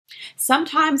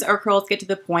Sometimes our curls get to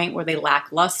the point where they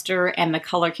lack luster and the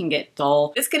color can get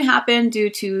dull. This can happen due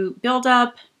to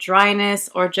buildup, dryness,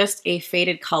 or just a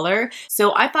faded color.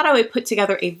 So I thought I would put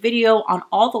together a video on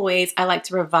all the ways I like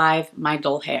to revive my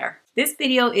dull hair. This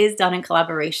video is done in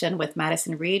collaboration with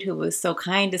Madison Reed, who was so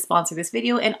kind to sponsor this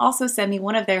video and also send me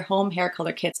one of their home hair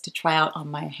color kits to try out on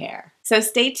my hair. So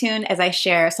stay tuned as I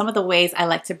share some of the ways I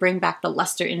like to bring back the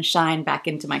luster and shine back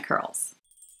into my curls.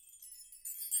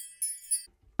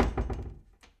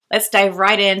 Let's dive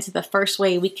right into the first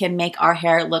way we can make our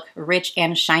hair look rich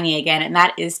and shiny again, and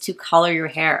that is to color your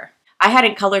hair. I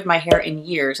hadn't colored my hair in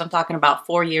years. I'm talking about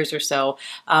 4 years or so.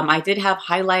 I did have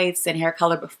highlights and hair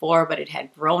color before, but it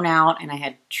had grown out and I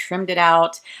had trimmed it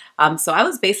out. So I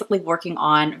was basically working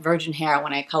on virgin hair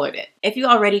when I colored it. If you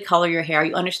already color your hair,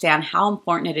 you understand how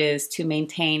important it is to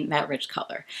maintain that rich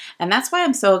color. And that's why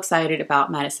I'm so excited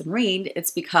about Madison Reed. It's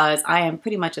because I am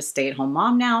pretty much a stay-at-home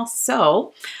mom now,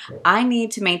 so I need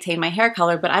to maintain my hair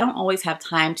color, but I don't always have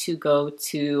time to go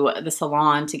to the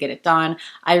salon to get it done.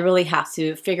 I really have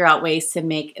to figure out ways to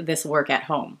make this work at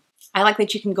home. I like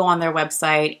that you can go on their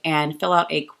website and fill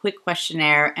out a quick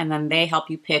questionnaire, and then they help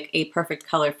you pick a perfect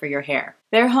color for your hair.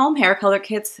 Their home hair color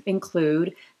kits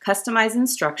include customized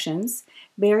instructions,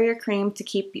 barrier cream to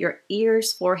keep your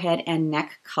ears, forehead, and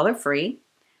neck color-free,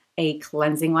 a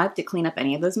cleansing wipe to clean up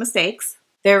any of those mistakes,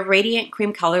 their radiant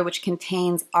cream color, which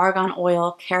contains argan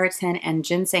oil, keratin, and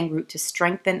ginseng root to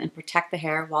strengthen and protect the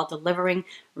hair while delivering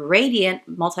radiant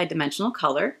multidimensional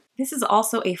color. This is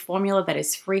also a formula that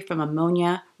is free from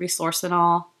ammonia,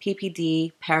 resorcinol,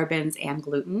 PPD, parabens, and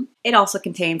gluten. It also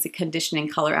contains a conditioning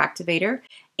color activator,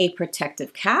 a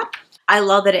protective cap. I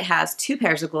love that it has 2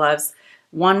 pairs of gloves,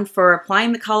 one for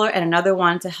applying the color and another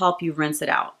one to help you rinse it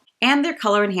out. And their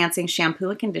color enhancing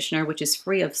shampoo and conditioner, which is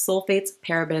free of sulfates,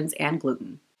 parabens, and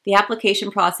gluten. The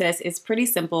application process is pretty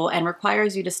simple and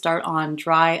requires you to start on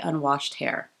dry, unwashed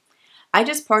hair. I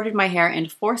just parted my hair in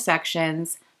 4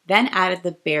 sections, then added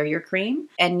the barrier cream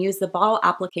and used the bottle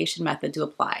application method to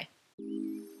apply.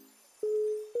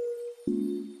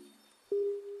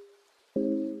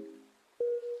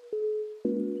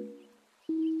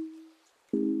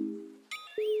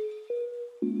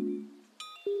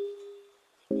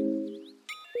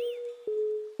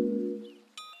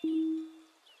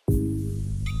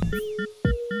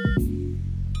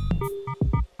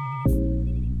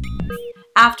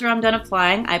 After I'm done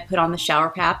applying, I put on the shower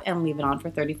cap and leave it on for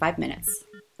 35 minutes.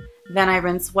 Then I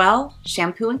rinse well,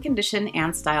 shampoo and condition,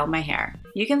 and style my hair.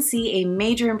 You can see a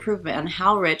major improvement on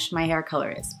how rich my hair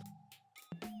color is.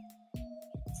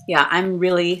 Yeah, I'm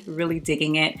really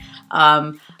digging it.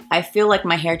 I feel like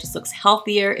my hair just looks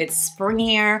healthier, it's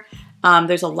springier,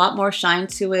 there's a lot more shine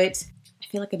to it. I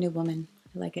feel like a new woman.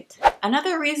 I like it.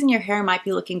 Another reason your hair might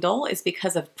be looking dull is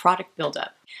because of product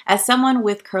buildup. As someone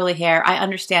with curly hair, I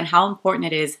understand how important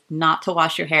it is not to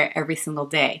wash your hair every single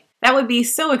day. That would be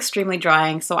so extremely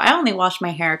drying, so I only wash my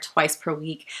hair twice per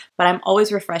week, but I'm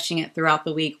always refreshing it throughout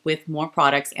the week with more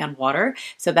products and water,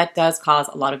 so that does cause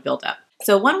a lot of buildup.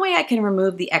 So one way I can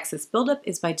remove the excess buildup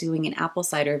is by doing an apple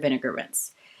cider vinegar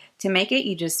rinse. To make it,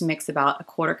 you just mix about a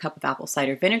 1/4 cup of apple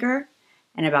cider vinegar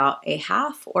and about a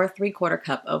 1/2 or 3/4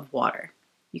 cup of water.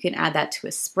 You can add that to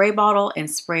a spray bottle and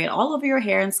spray it all over your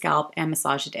hair and scalp and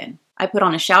massage it in. I put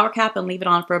on a shower cap and leave it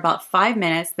on for about 5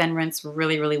 minutes, then rinse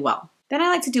really well. Then I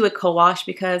like to do a co-wash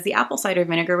because the apple cider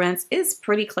vinegar rinse is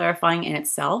pretty clarifying in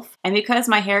itself. And because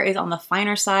my hair is on the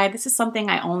finer side, this is something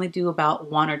I only do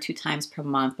about 1 or 2 times per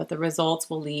month, but the results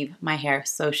will leave my hair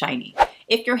so shiny.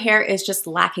 If your hair is just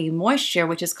lacking moisture,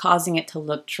 which is causing it to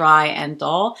look dry and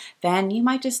dull, then you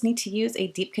might just need to use a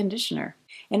deep conditioner.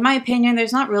 In my opinion,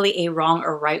 there's not really a wrong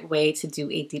or right way to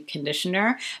do a deep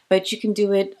conditioner, but you can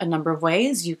do it a number of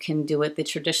ways. You can do it the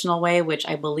traditional way, which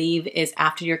I believe is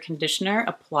after your conditioner,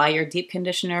 apply your deep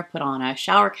conditioner, put on a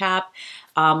shower cap,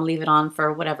 leave it on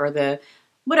for whatever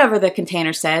the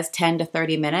container says, 10 to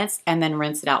 30 minutes, and then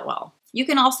rinse it out well. You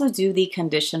can also do the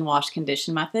condition, wash,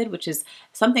 condition method, which is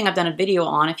something I've done a video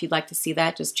on. If you'd like to see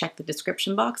that, just check the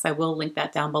description box. I will link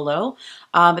that down below.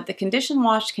 But the condition,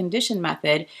 wash, condition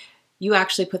method, you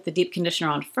actually put the deep conditioner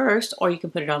on first, or you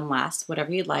can put it on last,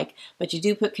 whatever you'd like. But you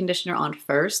do put conditioner on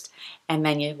first, and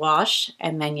then you wash,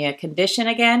 and then you condition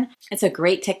again. It's a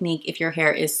great technique if your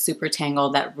hair is super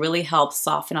tangled. That really helps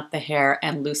soften up the hair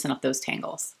and loosen up those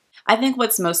tangles. I think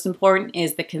what's most important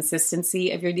is the consistency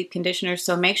of your deep conditioner,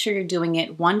 so make sure you're doing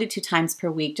it 1 to 2 times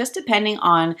per week, just depending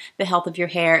on the health of your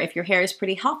hair. If your hair is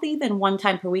pretty healthy, then 1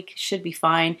 time per week should be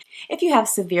fine. If you have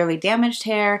severely damaged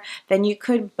hair, then you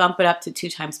could bump it up to 2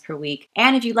 times per week.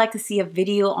 And if you'd like to see a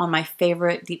video on my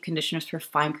favorite deep conditioners for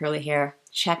fine curly hair,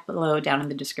 check below down in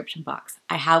the description box.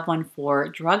 I have one for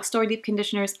drugstore deep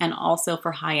conditioners and also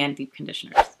for high-end deep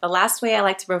conditioners. The last way I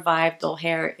like to revive dull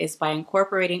hair is by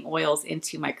incorporating oils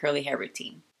into my curly hair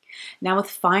routine. Now with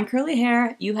fine curly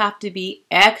hair, you have to be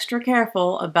extra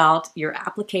careful about your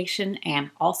application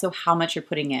and also how much you're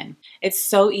putting in. It's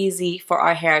so easy for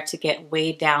our hair to get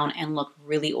weighed down and look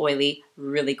really oily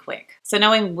really quick. So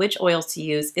knowing which oils to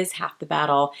use is half the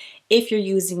battle. If you're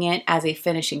using it as a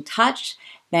finishing touch,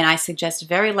 then I suggest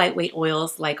very lightweight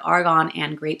oils like argan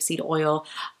and grapeseed oil.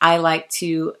 I like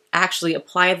to actually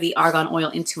apply the argan oil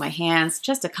into my hands,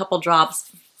 just a couple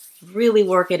drops, really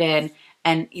work it in,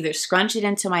 and either scrunch it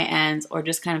into my ends or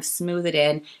just kind of smooth it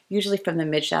in, usually from the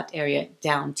mid-shaft area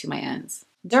down to my ends.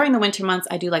 During the winter months,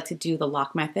 I do like to do the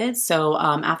lock method. So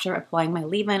after applying my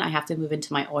leave-in, I have to move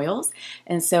into my oils.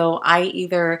 And so I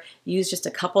either use just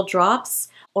a couple drops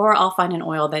or I'll find an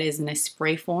oil that is in a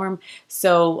spray form.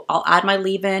 So I'll add my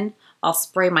leave-in, I'll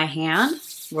spray my hand,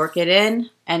 work it in,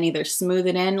 and either smooth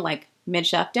it in like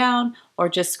mid-shaft down or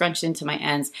just scrunch it into my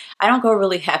ends. I don't go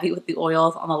really heavy with the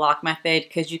oils on the lock method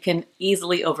because you can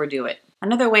easily overdo it.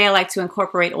 Another way I like to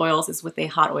incorporate oils is with a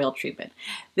hot oil treatment.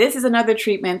 This is another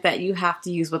treatment that you have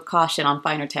to use with caution on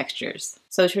finer textures.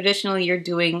 So traditionally you're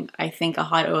doing, I think, a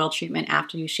hot oil treatment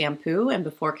after you shampoo and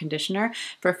before conditioner.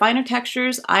 For finer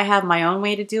textures, I have my own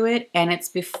way to do it, and it's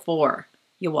before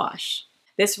you wash.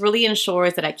 This really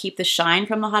ensures that I keep the shine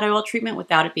from the hot oil treatment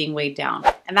without it being weighed down.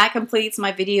 And that completes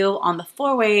my video on the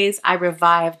 4 ways I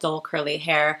revive dull curly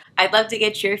hair. I'd love to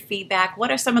get your feedback.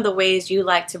 What are some of the ways you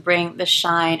like to bring the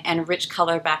shine and rich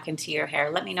color back into your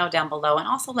hair? Let me know down below, and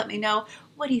also let me know,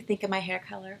 what do you think of my hair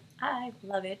color? I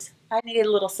love it. I needed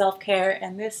a little self-care,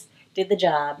 and this did the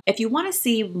job. If you want to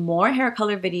see more hair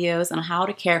color videos on how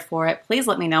to care for it, please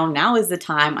let me know. Now is the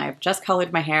time. I've just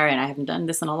colored my hair and I haven't done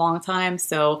this in a long time,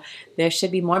 so there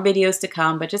should be more videos to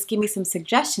come, but just give me some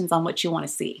suggestions on what you want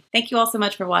to see. Thank you all so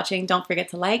much for watching. Don't forget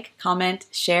to like, comment,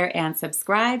 share, and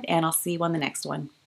subscribe, and I'll see you on the next one.